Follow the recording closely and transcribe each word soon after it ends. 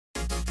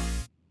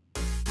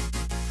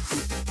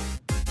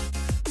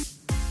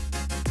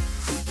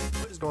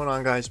going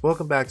on, guys?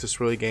 Welcome back to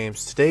Swirly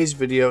Games. Today's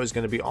video is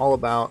going to be all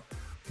about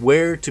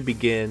where to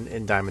begin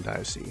in Diamond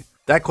Dynasty.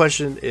 That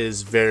question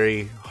is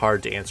very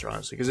hard to answer,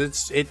 honestly,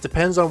 because it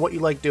depends on what you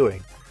like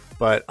doing.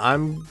 But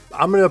I'm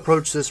going to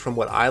approach this from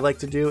what I like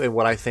to do and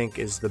what I think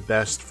is the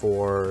best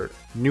for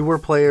newer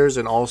players,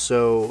 and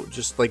also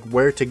just like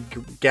where to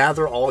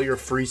gather all your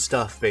free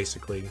stuff,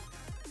 basically,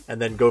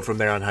 and then go from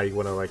there on how you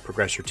want to like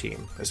progress your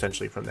team,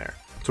 essentially, from there.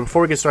 So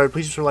before we get started,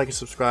 please just like and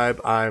subscribe.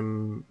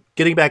 I'm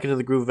getting back into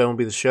the groove of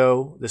MLB The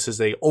Show. This is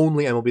the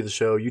only MLB The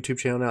Show YouTube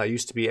channel now. It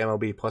used to be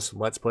MLB plus some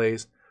Let's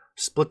Plays.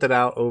 Split that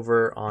out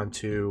over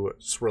onto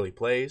Swirly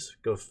Plays.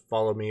 Go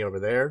follow me over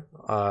there,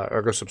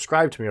 or go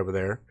subscribe to me over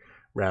there,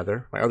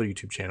 rather, my other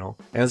YouTube channel.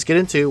 And let's get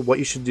into what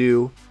you should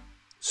do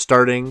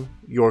starting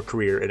your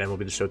career in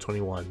MLB The Show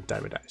 21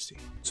 Diamond Dynasty.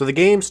 So the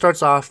game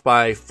starts off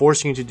by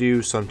forcing you to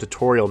do some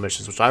tutorial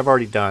missions, which I've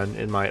already done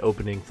in my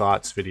opening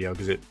thoughts video,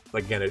 because it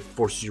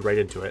forces you right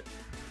into it,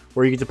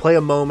 where you get to play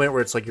a moment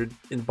where it's like you're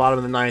in the bottom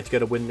of the ninth, you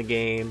got to win the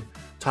game,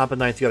 top of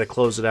the ninth, you got to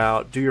close it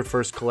out, do your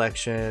first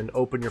collection,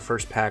 open your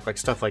first pack, like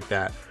stuff like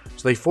that.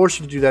 So they force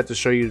you to do that to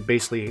show you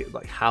basically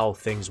like how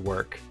things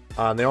work.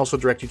 They also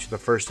direct you to the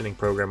first inning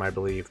program, I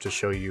believe, to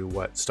show you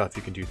what stuff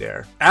you can do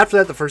there. After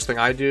that, the first thing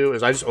I do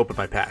is I just open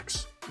my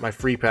packs. My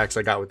free packs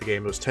I got with the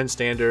game. It was 10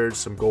 standards,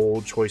 some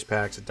gold choice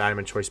packs, a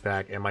diamond choice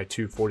pack, and my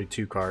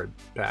 242 card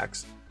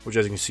packs, which,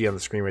 as you can see on the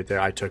screen right there,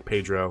 I took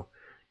Pedro,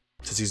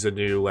 since he's a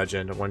new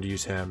legend. I wanted to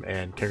use him,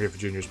 and Ken Griffey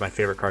Jr. is my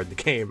favorite card in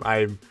the game.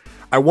 I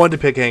wanted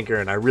to pick Hanker,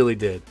 and I really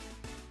did,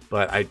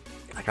 but I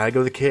gotta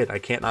go the kid. I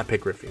can't not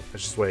pick Griffey.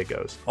 That's just the way it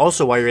goes.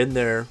 Also, while you're in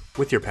there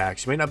with your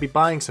packs, you may not be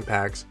buying some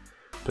packs,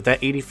 but that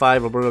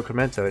 85 Alberto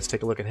Clemente, let's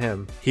take a look at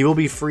him. He will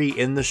be free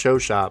in the show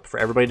shop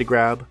for everybody to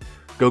grab.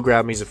 Go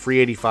grab him. He's a free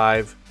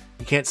 85.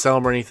 You can't sell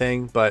him or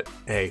anything, but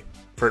hey,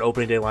 for an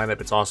opening day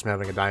lineup, it's awesome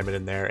having a diamond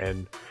in there.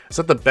 And it's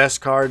not the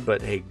best card,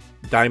 but hey,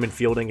 diamond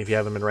fielding if you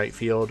have him in right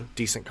field,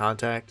 decent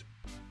contact.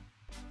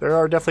 There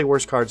are definitely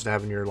worse cards to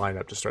have in your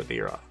lineup to start the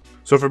year off.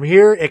 So from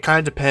here, it kind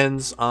of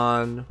depends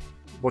on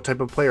what type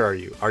of player are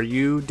you. Are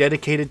you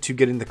dedicated to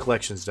getting the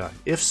collections done?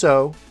 If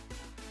so,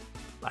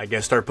 I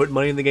guess start putting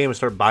money in the game and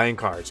start buying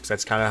cards, because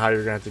that's kind of how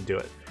you're going to have to do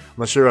it.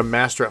 Unless you're a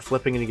master at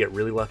flipping and you get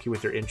really lucky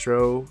with your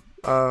intro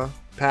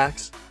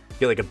packs.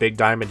 Get like a big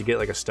diamond to get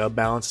like a stub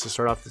balance to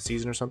start off the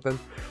season or something.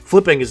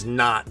 Flipping is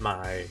not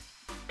my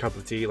cup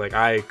of tea. Like,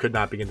 I could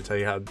not begin to tell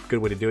you how good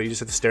way to do it. You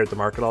just have to stare at the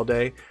market all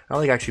day. I don't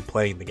like actually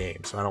playing the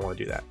game, so I don't want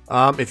to do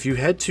that. If you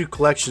head to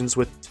collections,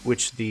 with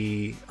which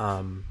the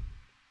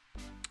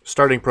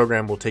starting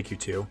program will take you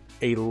to,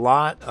 a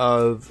lot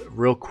of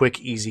real quick,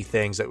 easy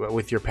things that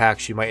with your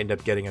packs you might end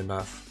up getting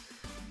enough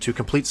to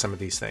complete some of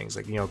these things.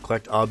 Like, you know,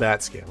 collect a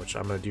bat skin, which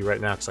I'm going to do right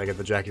now because I get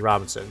the Jackie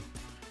Robinson.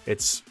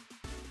 It's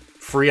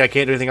free. I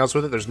can't do anything else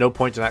with it. There's no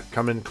point to not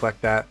come in and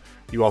collect that.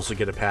 You also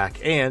get a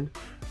pack, and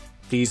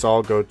these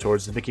all go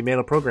towards the Mickey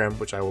Mantle program,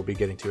 which I will be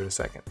getting to in a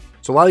second.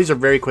 So a lot of these are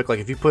very quick. Like,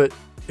 if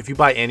you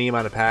buy any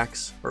amount of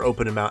packs or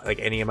open amount, like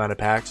any amount of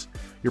packs,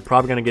 you're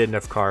probably going to get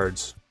enough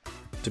cards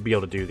to be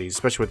able to do these,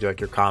 especially with like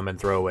your common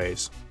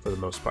throwaways for the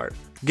most part.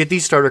 Get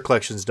these starter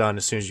collections done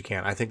as soon as you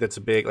can. I think that's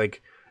a big,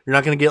 like, you're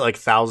not going to get like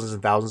thousands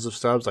and thousands of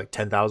stubs, like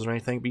 10,000 or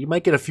anything, but you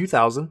might get a few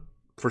thousand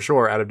for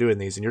sure out of doing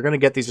these, and you're going to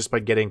get these just by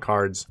getting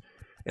cards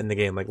in the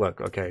game. Like,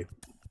 look, okay,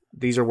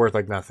 these are worth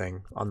like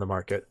nothing on the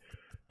market.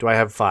 Do I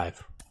have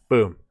 5?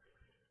 Boom.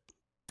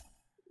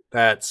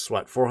 That's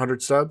what,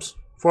 400 subs?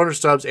 400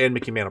 subs and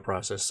Mickey Mantle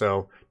process.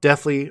 So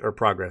definitely, or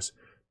progress,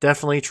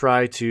 definitely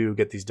try to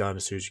get these done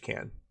as soon as you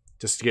can,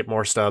 just to get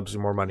more stubs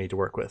and more money to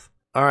work with.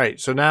 All right,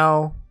 so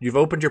now you've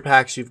opened your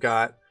packs you've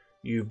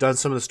done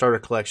some of the starter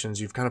collections,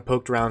 you've kind of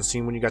poked around,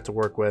 seen what you got to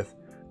work with.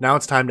 Now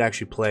it's time to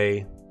actually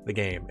play the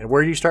game. And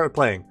where do you start with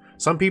playing?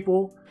 Some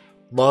people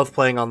love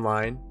playing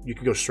online. You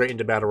can go straight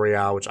into Battle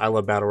Royale, which I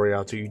love Battle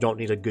Royale too. You don't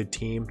need a good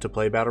team to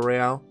play Battle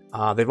Royale.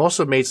 They've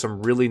also made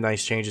some really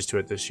nice changes to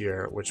it this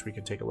year, which we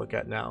can take a look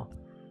at now.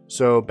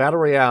 So Battle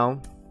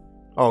Royale,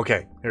 oh,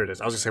 okay, here it is.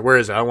 I was gonna say, where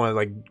is it? I don't want to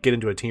like get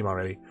into a team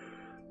already.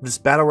 This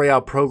Battle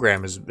Royale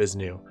program is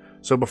new.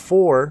 So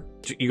before,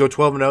 you go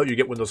 12-0, you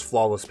get one of those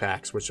flawless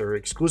packs, which are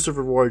exclusive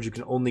rewards you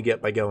can only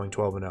get by going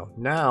 12-0.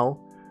 Now,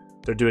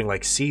 they're doing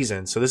like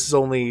seasons, so this is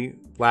only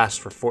lasts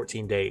for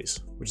 14 days,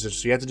 which is,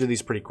 so you have to do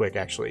these pretty quick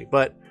actually,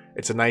 but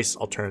it's a nice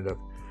alternative.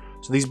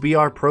 So these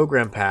BR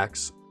program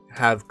packs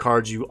have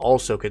cards you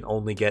also can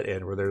only get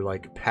in, where they're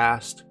like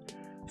past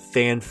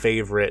fan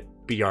favorite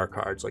BR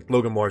cards, like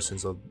Logan Morrison.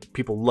 So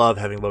people love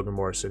having Logan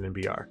Morrison in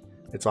BR.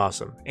 It's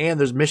awesome. And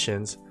there's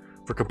missions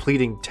for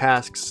completing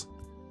tasks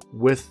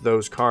with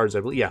those cards.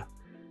 I believe, yeah,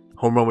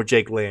 home run with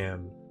Jake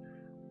Lamb,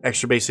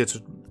 extra base hits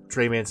with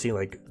Trey Mancini.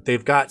 Like,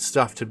 they've got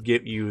stuff to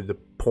give you the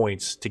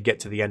points to get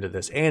to the end of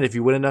this. And if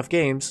you win enough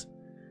games,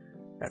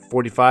 at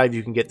 45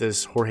 you can get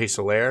this Jorge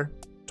Soler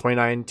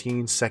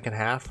 2019 second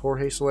half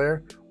Jorge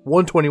Soler,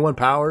 121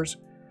 powers.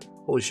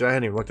 Holy shit, I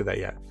hadn't even looked at that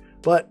yet.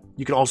 But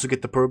you can also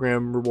get the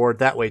program reward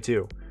that way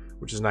too,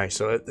 which is nice.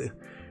 So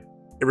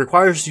It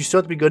requires you still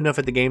have to be good enough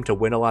at the game to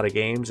win a lot of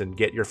games and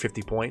get your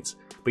 50 points,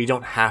 but you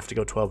don't have to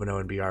go 12-0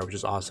 in BR, which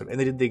is awesome. And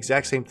they did the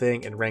exact same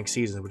thing in Ranked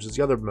Seasons, which is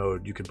the other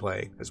mode you can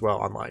play as well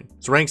online.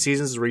 So Ranked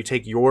Seasons is where you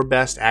take your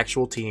best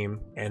actual team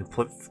and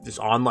put this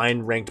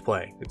online ranked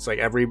play. It's like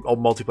every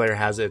multiplayer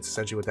has it. It's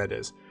essentially what that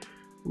is.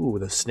 Ooh,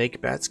 the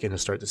snake bat skin to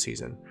start the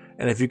season.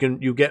 And if you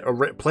get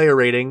a player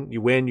rating,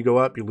 you win, you go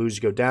up, you lose,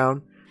 you go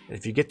down. And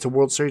if you get to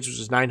World Series, which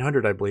is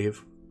 900, I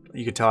believe,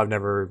 you can tell I've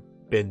never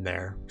been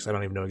there because I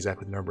don't even know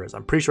exactly what the number is.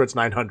 I'm pretty sure it's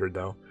 900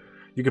 though.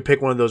 You could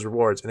pick one of those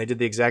rewards, and they did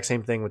the exact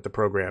same thing with the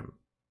program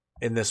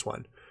in this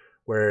one,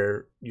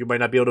 where you might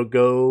not be able to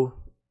go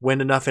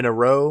win enough in a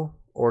row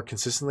or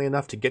consistently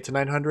enough to get to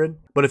 900,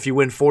 but if you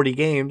win 40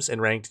 games in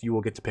ranked, you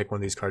will get to pick one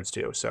of these cards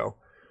too. So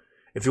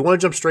if you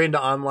want to jump straight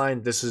into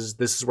online, this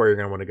is where you're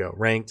going to want to go,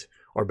 ranked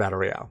or battle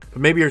royale.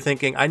 But maybe you're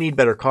thinking, I need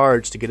better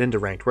cards to get into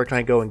ranked. Where can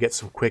I go and get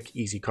some quick,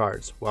 easy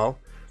cards? Well,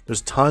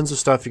 there's tons of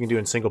stuff you can do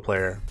in single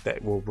player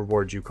that will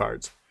reward you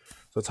cards. So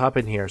let's hop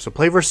in here. So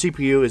play versus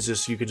CPU is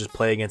just, you could just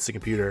play against the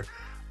computer,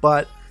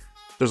 but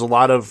there's a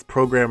lot of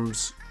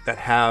programs that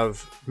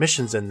have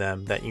missions in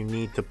them that you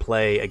need to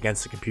play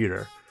against the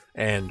computer.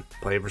 And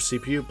play versus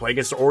CPU, play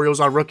against the Orioles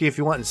on rookie if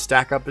you want and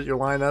stack up at your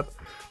lineup.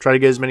 Try to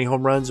get as many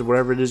home runs or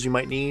whatever it is you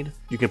might need.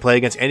 You can play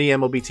against any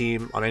MLB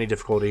team on any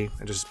difficulty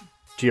and just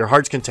to your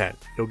heart's content.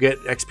 You'll get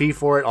XP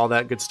for it, all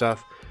that good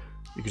stuff.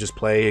 You can just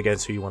play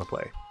against who you want to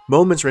play.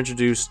 Moments were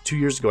introduced 2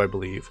 years ago, I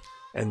believe,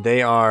 and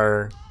they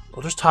are,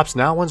 well, there's tops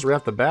now ones right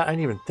off the bat. I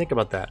didn't even think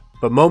about that.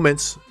 But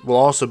moments will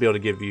also be able to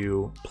give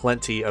you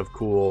plenty of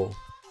cool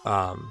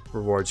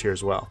rewards here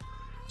as well.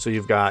 So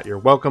you've got your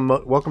welcome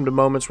to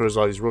moments, where there's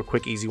all these real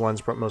quick, easy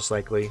ones, most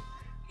likely.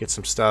 Get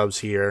some stubs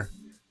here.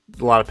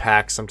 A lot of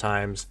packs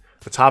sometimes.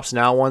 The tops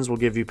now ones will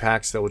give you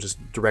packs that will just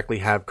directly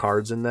have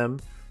cards in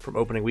them from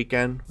opening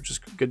weekend, which is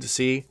good to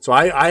see. So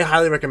I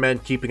highly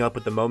recommend keeping up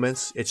with the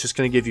moments. It's just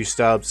going to give you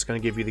stubs. It's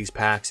going to give you these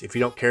packs. If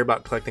you don't care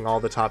about collecting all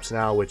the tops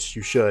now, which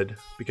you should,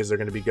 because they're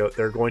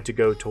going to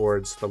go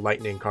towards the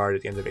Lightning card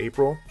at the end of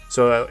April.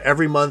 So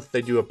every month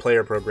they do a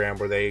player program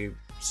where they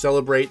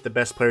celebrate the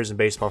best players in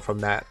baseball from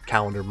that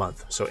calendar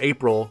month. So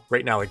April,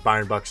 right now, like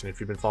Byron Buxton,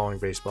 if you've been following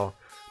baseball,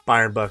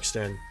 Byron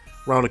Buxton,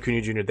 Ronald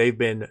Acuna Jr., they've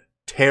been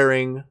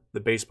tearing the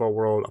baseball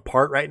world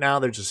apart right now.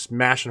 They're just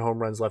smashing home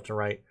runs left and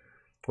right.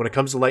 When it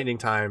comes to Lightning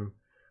time,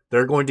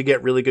 they're going to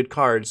get really good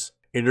cards,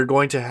 and you're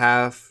going to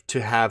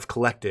have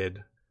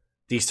collected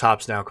these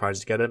tops now cards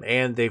to get them.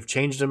 And they've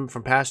changed them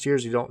from past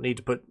years. You don't need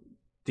to put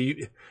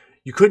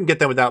you couldn't get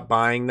them without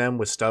buying them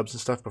with stubs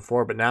and stuff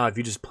before, but now if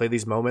you just play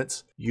these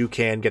moments, you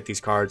can get these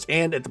cards.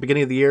 And at the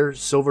beginning of the year,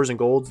 silvers and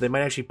golds, they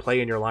might actually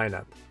play in your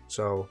lineup.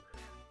 So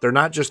they're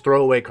not just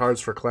throwaway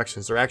cards for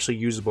collections. They're actually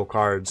usable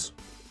cards,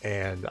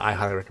 and I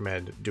highly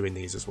recommend doing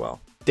these as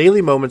well.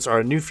 Daily moments are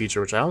a new feature,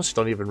 which I honestly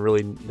don't even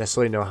really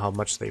necessarily know how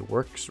much they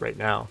work right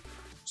now.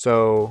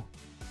 So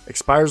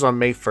expires on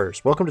May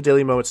 1st. Welcome to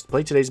Daily Moments.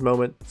 Play today's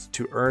moments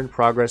to earn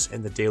progress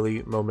in the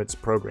Daily Moments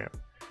program.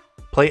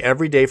 Play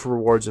every day for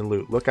rewards and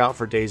loot. Look out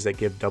for days that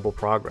give double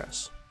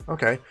progress.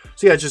 Okay,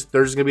 so yeah,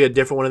 there's going to be a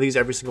different one of these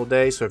every single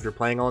day. So if you're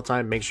playing all the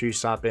time, make sure you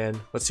stop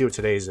in. Let's see what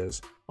today's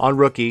is. On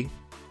rookie,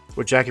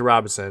 with Jackie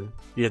Robinson,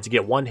 you have to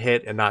get one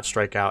hit and not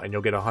strike out, and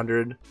you'll get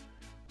 100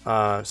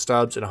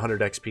 stubs and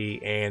 100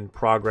 XP and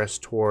progress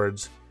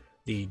towards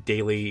the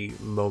Daily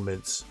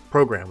Moments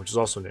program, which is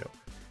also new.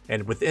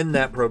 And within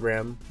that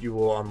program, you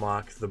will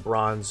unlock the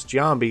Bronze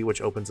Giambi,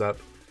 which opens up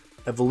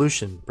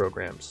evolution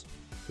programs.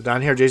 So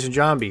down here, Jason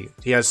Giambi,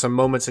 he has some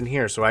moments in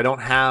here. So I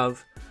don't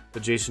have the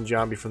Jason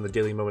Giambi from the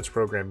Daily Moments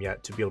program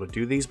yet to be able to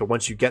do these, but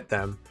once you get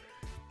them,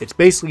 it's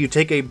basically you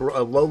take a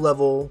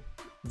low-level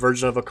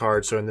version of a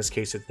card. So in this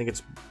case, I think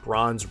it's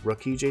Bronze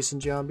Rookie Jason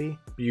Giambi.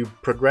 You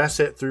progress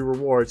it through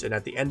rewards, and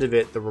at the end of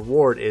it, the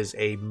reward is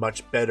a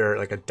much better,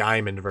 like a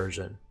diamond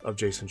version of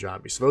Jason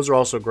Giambi. So those are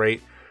also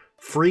great.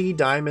 Free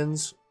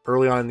diamonds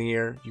early on in the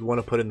year, you want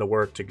to put in the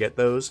work to get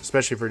those,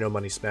 especially for no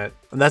money spent.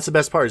 And that's the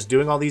best part, is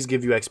doing all these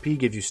give you XP,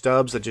 give you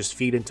stubs that just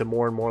feed into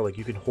more and more. Like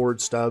you can hoard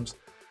stubs.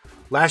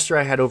 Last year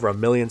I had over 1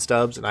 million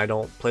stubs, and I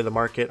don't play the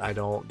market. I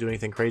don't do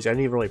anything crazy. I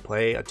didn't even really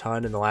play a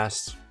ton in the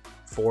last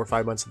 4 or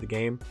 5 months of the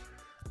game.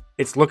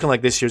 It's looking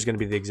like this year's going to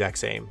be the exact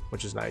same,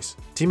 which is nice.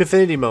 Team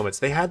Affinity moments.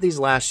 They had these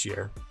last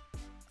year.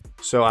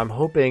 So I'm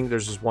hoping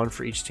there's just one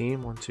for each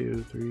team. 1,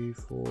 2, 3,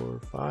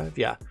 4, 5.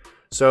 Yeah.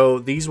 So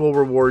these will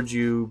reward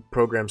you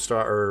program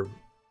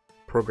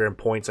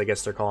points, I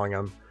guess they're calling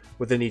them,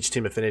 within each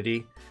Team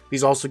Affinity.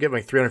 These also get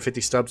like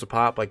 350 stubs a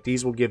pop. Like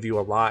these will give you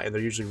a lot, and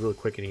they're usually really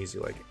quick and easy.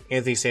 Like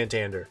Anthony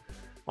Santander,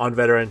 on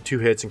veteran, 2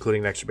 hits,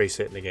 including an extra base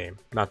hit in the game.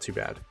 Not too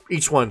bad.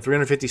 Each one,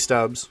 350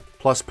 stubs,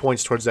 plus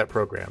points towards that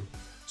program.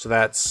 So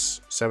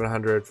that's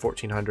 700,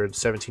 1400,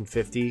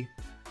 1750.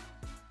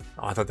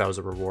 Oh, I thought that was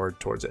a reward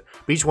towards it.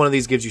 But each one of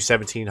these gives you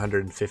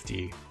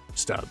 1750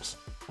 stubs.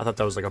 I thought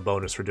that was like a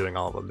bonus for doing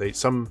all of them.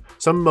 Some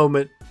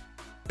moment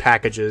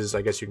packages,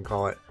 I guess you can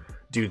call it,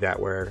 do that,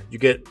 where you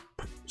get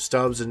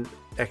stubs and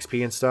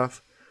XP and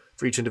stuff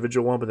for each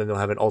individual one, but then they'll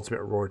have an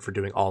ultimate reward for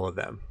doing all of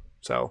them.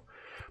 So,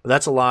 but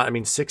that's a lot. I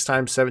mean, 6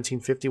 times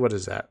 1750, what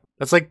is that?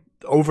 That's like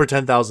over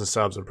 10,000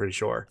 subs, I'm pretty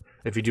sure,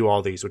 if you do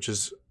all these, which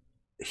is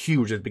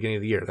huge at the beginning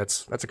of the year.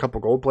 That's a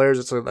couple gold players.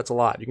 That's a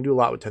lot. You can do a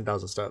lot with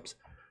 10,000 subs.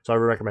 So I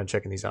would recommend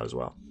checking these out as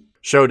well.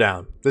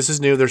 Showdown. This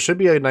is new. There should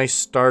be a nice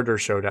starter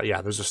showdown.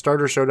 Yeah, there's a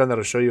starter showdown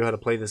that'll show you how to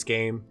play this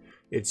game.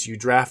 It's you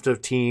draft a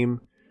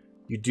team,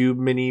 you do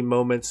mini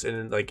moments,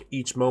 and like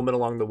each moment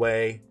along the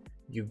way,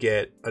 you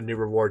get a new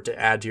reward to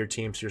add to your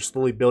team. So you're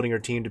slowly building your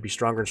team to be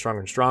stronger and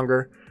stronger and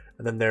stronger.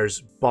 And then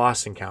there's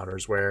boss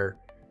encounters where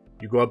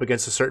you go up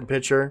against a certain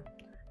pitcher,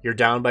 you're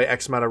down by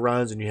X amount of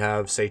runs, and you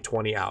have, say,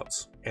 20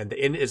 outs. And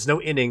it's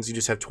no innings, you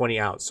just have 20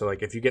 outs. So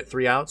like if you get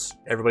 3 outs,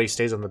 everybody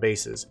stays on the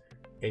bases.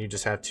 And you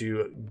just have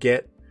to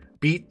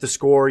beat the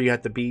score you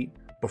have to beat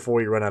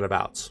before you run out of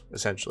outs,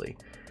 essentially.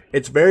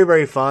 It's very,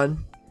 very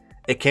fun.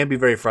 It can be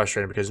very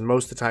frustrating because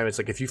most of the time it's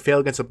like if you fail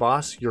against a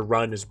boss, your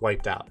run is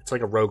wiped out. It's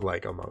like a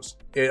roguelike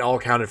almost. It all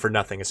counted for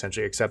nothing,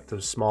 essentially, except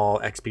the small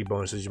XP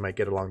bonuses you might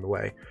get along the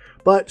way.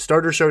 But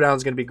Starter Showdown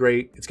is going to be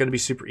great. It's going to be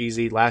super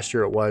easy. Last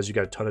year it was. You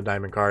got a ton of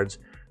diamond cards.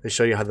 They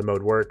show you how the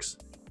mode works.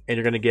 And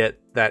you're going to get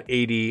that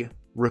 80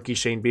 rookie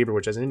Shane Bieber,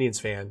 which as an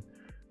Indians fan,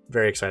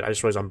 very excited. I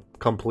just realized I'm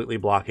completely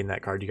blocking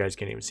that card. You guys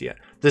can't even see it.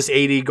 This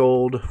 80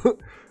 gold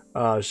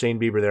Shane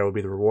Bieber there will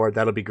be the reward.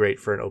 That'll be great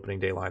for an opening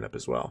day lineup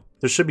as well.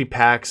 There should be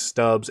packs,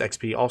 stubs,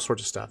 XP, all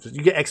sorts of stuff.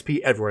 You get XP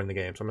everywhere in the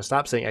game. So I'm going to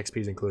stop saying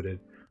XP is included.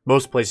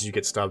 Most places you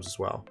get stubs as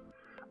well.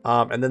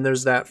 And then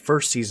there's that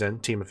first season,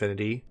 Team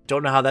Affinity.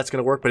 Don't know how that's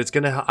going to work, but it's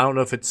going to, I don't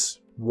know if it's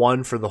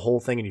one for the whole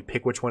thing and you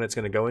pick which one it's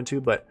going to go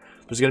into, but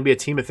there's going to be a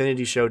Team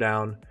Affinity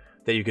showdown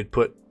that you could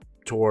put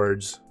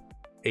towards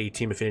a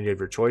Team Affinity of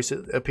your choice,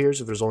 it appears,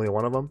 if there's only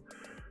one of them.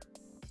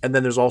 And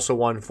then there's also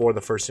one for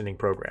the first inning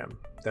program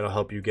that'll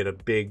help you get a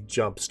big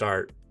jump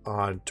start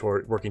on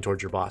working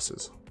towards your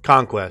bosses.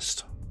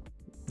 Conquest.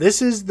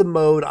 This is the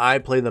mode I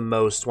play the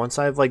most. Once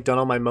I've like done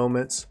all my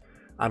moments,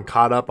 I'm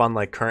caught up on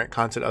like current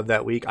content of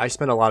that week. I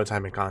spend a lot of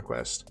time in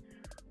Conquest,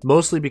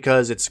 mostly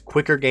because it's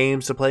quicker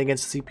games to play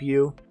against the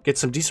CPU. Get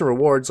some decent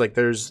rewards. Like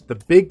there's the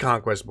big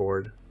Conquest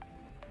board.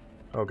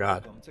 Oh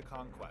God. Welcome to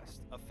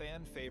Conquest, a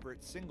fan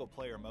favorite single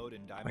player mode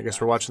in Diamond. I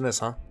guess we're watching this,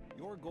 huh?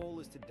 Your goal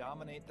is to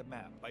dominate the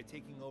map by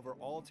taking over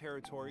all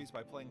territories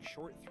by playing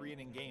short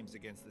 3-inning games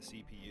against the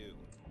CPU.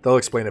 They'll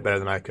explain it better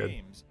than I could.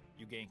 Games,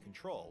 you gain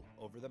control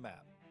over the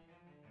map.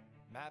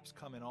 Maps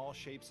come in all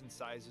shapes and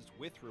sizes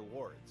with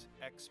rewards,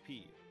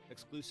 XP,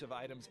 exclusive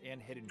items,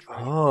 and hidden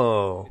treasure.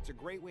 Oh. It's a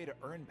great way to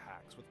earn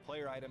packs with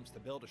player items to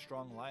build a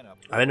strong lineup.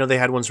 I didn't know they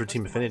had ones for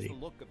Team Affinity. The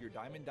look of your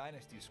Diamond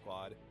Dynasty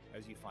squad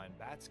as you find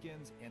bat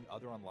skins and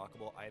other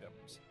unlockable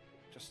items.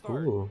 To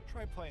start,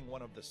 try playing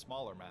one of the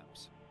smaller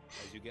maps.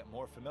 As you get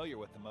more familiar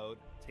with the mode,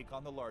 take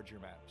on the larger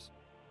maps.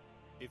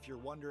 If you're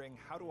wondering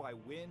how do I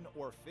win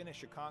or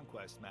finish a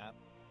Conquest map,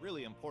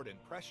 really important,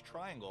 press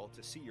triangle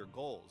to see your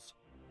goals.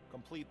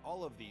 Complete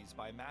all of these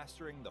by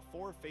mastering the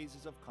 4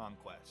 phases of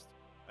Conquest: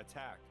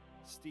 attack,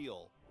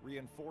 steal,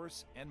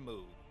 reinforce, and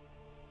move.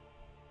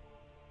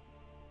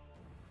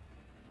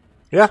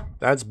 Yeah,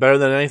 that's better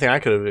than anything I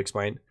could have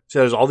explained. So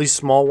there's all these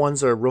small ones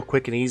that are real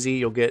quick and easy.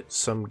 You'll get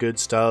some good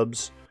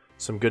stubs,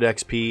 some good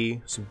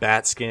XP, some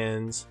bat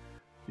skins.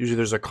 Usually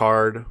there's a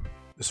card.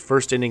 This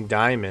first inning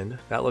diamond,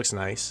 that looks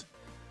nice.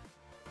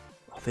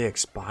 Oh, they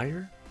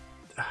expire?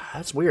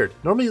 That's weird.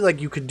 Normally, like,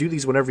 you could do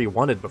these whenever you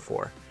wanted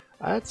before.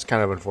 That's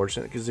kind of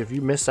unfortunate, because if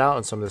you miss out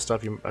on some of this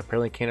stuff, you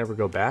apparently can't ever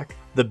go back.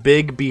 The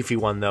big beefy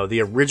one, though,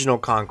 the original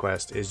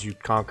Conquest, is you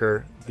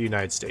conquer the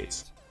United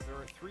States. There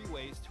are 3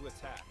 ways to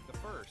attack. The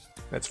first...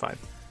 That's fine.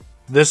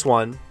 This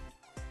one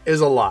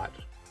is a lot.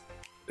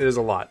 It is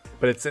a lot.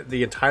 But it's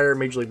the entire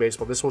Major League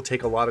Baseball. This will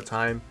take a lot of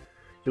time.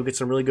 You'll get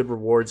some really good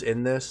rewards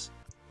in this.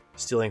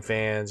 Stealing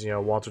fans, you know,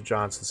 Walter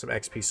Johnson, some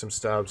XP, some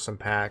stubs, some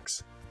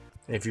packs.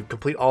 And if you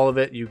complete all of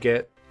it, you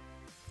get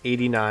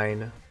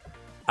 89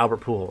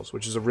 Albert Pujols,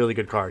 which is a really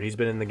good card. He's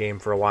been in the game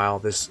for a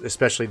while,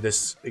 especially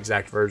this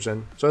exact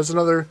version. So it's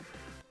another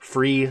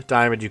free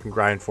diamond you can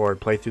grind for and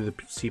play through the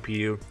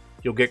CPU.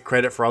 You'll get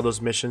credit for all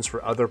those missions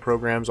for other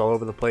programs all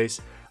over the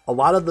place. A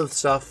lot of the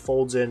stuff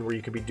folds in where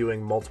you could be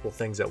doing multiple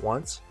things at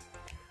once.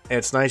 And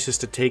it's nice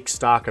just to take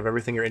stock of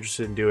everything you're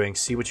interested in doing,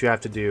 see what you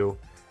have to do,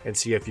 and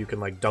see if you can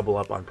like double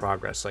up on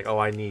progress. Like, oh,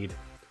 I need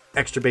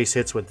extra base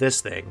hits with this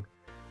thing,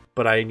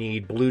 but I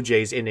need Blue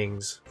Jays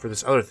innings for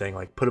this other thing.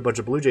 Like, put a bunch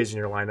of Blue Jays in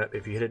your lineup.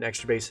 If you hit an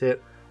extra base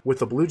hit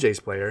with a Blue Jays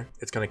player,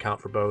 it's going to count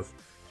for both.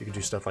 You can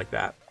do stuff like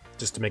that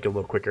just to make it a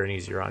little quicker and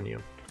easier on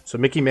you. So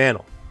Mickey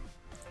Mantle.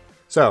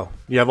 So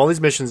you have all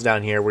these missions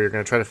down here where you're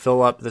going to try to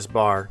fill up this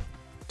bar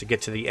to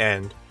get to the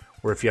end,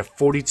 where if you have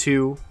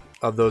 42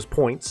 of those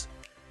points,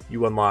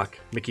 you unlock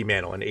Mickey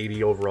Mantle, an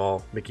 80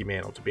 overall Mickey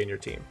Mantle to be in your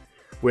team.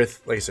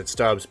 With, like I said,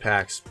 stubs,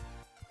 packs,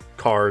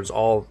 cards,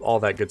 all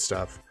that good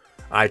stuff.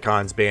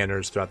 Icons,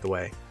 banners throughout the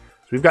way.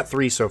 So we've got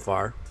 3 so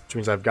far, which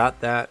means I've got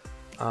that.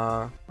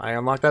 I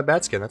unlocked that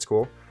bat skin. That's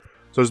cool.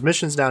 So there's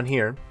missions down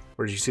here,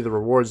 where you see the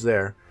rewards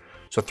there.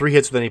 So 3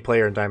 hits with any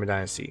player in Diamond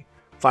Dynasty.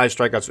 5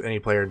 strikeouts with any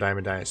player in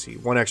Diamond Dynasty.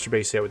 1 extra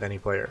base hit with any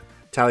player.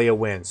 Tally of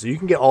wins. So you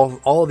can get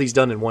all of these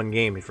done in one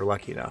game if you're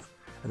lucky enough.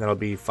 And that'll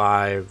be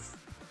 5...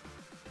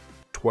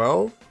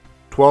 12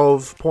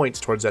 12 points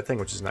towards that thing,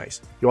 which is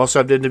nice. You also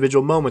have the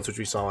individual moments, which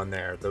we saw in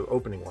there, the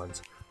opening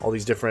ones. All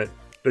these different,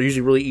 they're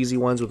usually really easy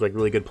ones with like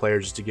really good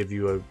players just to give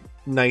you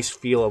a nice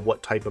feel of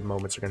what type of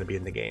moments are going to be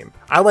in the game.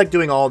 I like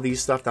doing all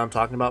these stuff that I'm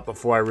talking about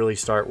before I really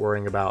start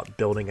worrying about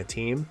building a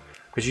team,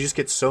 because you just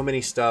get so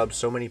many stubs,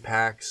 so many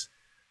packs,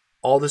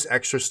 all this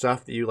extra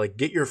stuff that you like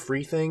get your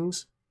free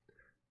things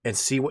and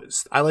see what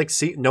I like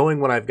knowing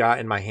what I've got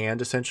in my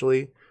hand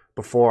essentially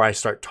before I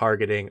start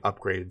targeting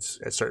upgrades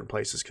at certain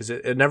places, because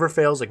it never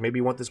fails. Like maybe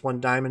you want this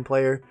one diamond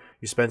player,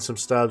 you spend some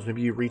stubs,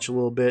 maybe you reach a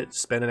little bit,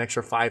 spend an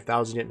extra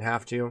 5,000 you didn't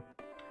have to,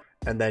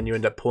 and then you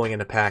end up pulling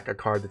in a pack a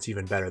card that's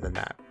even better than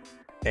that,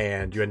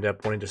 and you end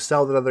up wanting to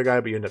sell that other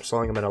guy, but you end up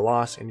selling him at a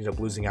loss and you end up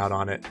losing out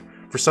on it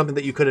for something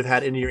that you could have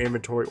had in your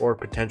inventory or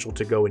potential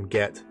to go and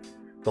get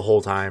the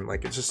whole time.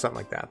 Like it's just something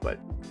like that. But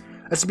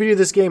that's the beauty of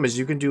this game, is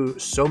you can do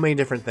so many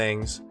different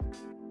things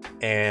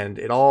and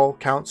it all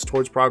counts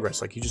towards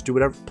progress. Like you just do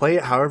whatever, play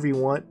it however you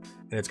want,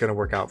 and it's going to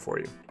work out for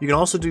you. You can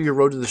also do your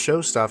road to the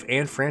show stuff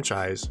and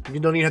franchise. You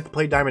don't even have to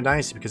play Diamond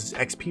Dynasty because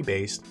it's XP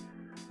based.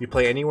 You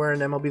play anywhere in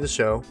MLB The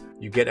Show,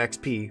 you get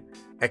XP.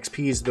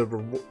 XP is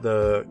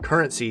the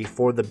currency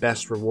for the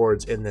best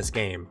rewards in this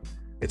game.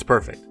 It's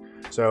perfect.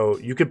 So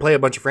you could play a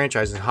bunch of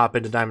franchises and hop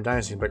into Diamond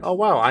Dynasty and be like, oh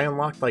wow, I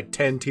unlocked like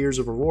 10 tiers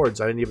of rewards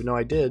I didn't even know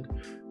I did,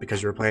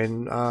 because you were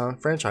playing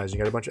franchise. You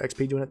got a bunch of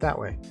XP doing it that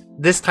way.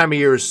 This time of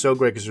year is so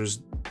great because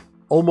there's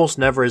almost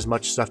never as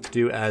much stuff to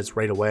do as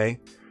right away.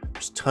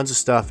 There's tons of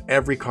stuff.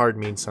 Every card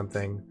means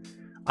something.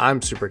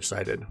 I'm super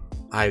excited.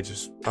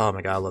 Oh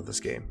my god, I love this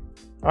game.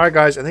 Alright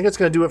guys, I think that's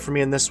going to do it for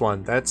me in this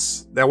one.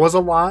 That was a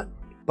lot,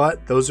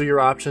 but those are your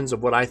options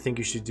of what I think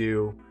you should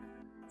do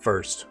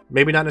first.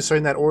 Maybe not necessarily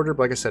in that order,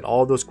 but like I said,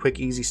 all those quick,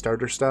 easy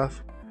starter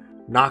stuff.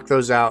 Knock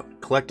those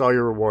out, collect all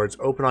your rewards,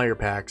 open all your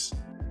packs,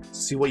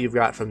 see what you've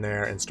got from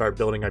there, and start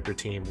building up your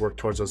team, work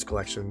towards those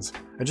collections,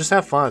 and just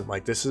have fun.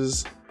 Like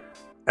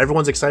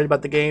everyone's excited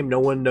about the game. No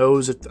one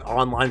knows if the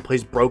online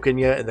play's broken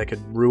yet and that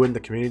could ruin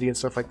the community and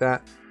stuff like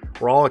that.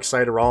 We're all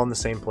excited, we're all in the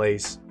same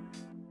place.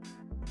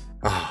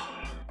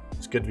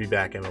 It's good to be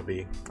back,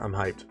 MLB. I'm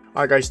hyped.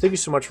 Alright guys, thank you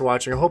so much for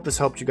watching. I hope this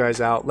helped you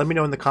guys out. Let me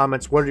know in the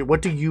comments,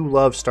 what do you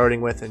love starting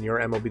with in your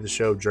MLB The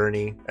Show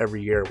journey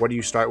every year? What do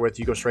you start with?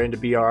 You go straight into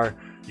BR?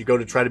 You go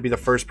to try to be the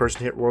first person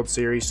to hit World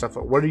Series? Stuff.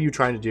 What are you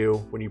trying to do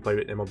when you play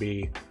with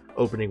MLB?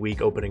 Opening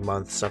week, opening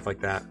month, stuff like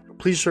that.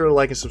 Please sure to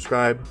like and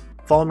subscribe.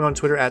 Follow me on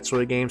Twitter at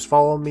Swirly Games.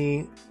 Follow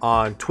me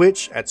on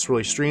Twitch at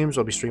Swirly Streams.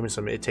 I'll be streaming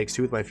some It Takes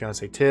Two with my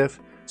fiance Tiff.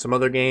 Some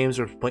other games,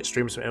 or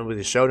streaming some MLB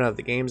The Show now that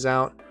the game's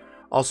out.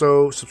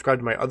 Also, subscribe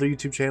to my other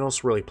YouTube channel,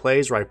 Swirly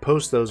Plays, where I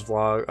post those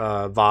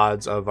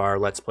VODs of our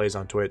Let's Plays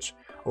on Twitch,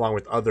 along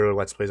with other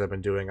Let's Plays I've been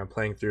doing. I'm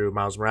playing through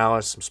Miles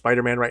Morales, some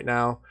Spider-Man right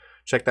now.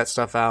 Check that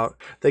stuff out.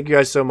 Thank you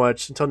guys so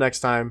much. Until next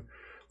time,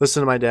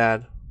 listen to my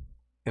dad,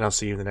 and I'll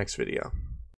see you in the next video.